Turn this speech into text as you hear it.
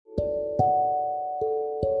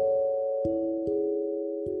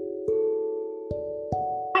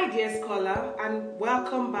dear scholar, and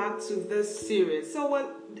welcome back to this series.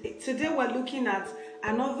 So today we're looking at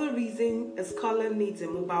another reason a scholar needs a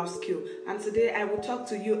mobile skill, and today I will talk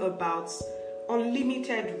to you about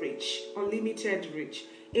unlimited reach. Unlimited reach.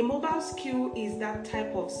 A mobile skill is that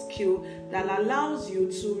type of skill that allows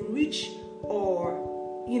you to reach or,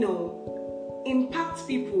 impact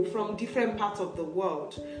people from different parts of the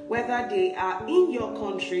world, whether they are in your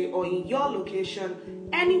country or in your location,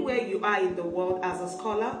 anywhere you are in the world as a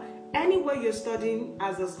scholar, anywhere you're studying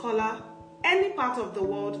as a scholar, any part of the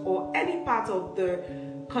world or any part of the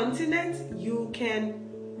continent, you can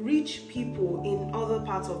reach people in other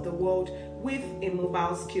parts of the world with a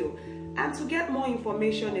mobile skill. And to get more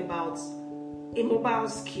information about a mobile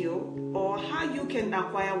skill or how you can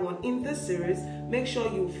acquire one in this series, make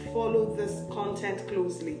sure you follow this content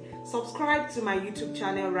closely. Subscribe to my YouTube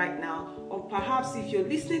channel right now, or perhaps if you're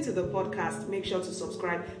listening to the podcast, make sure to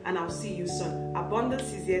subscribe, and I'll see you soon.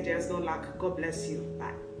 Abundance is here, there's no lack. God bless you.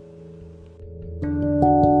 Bye.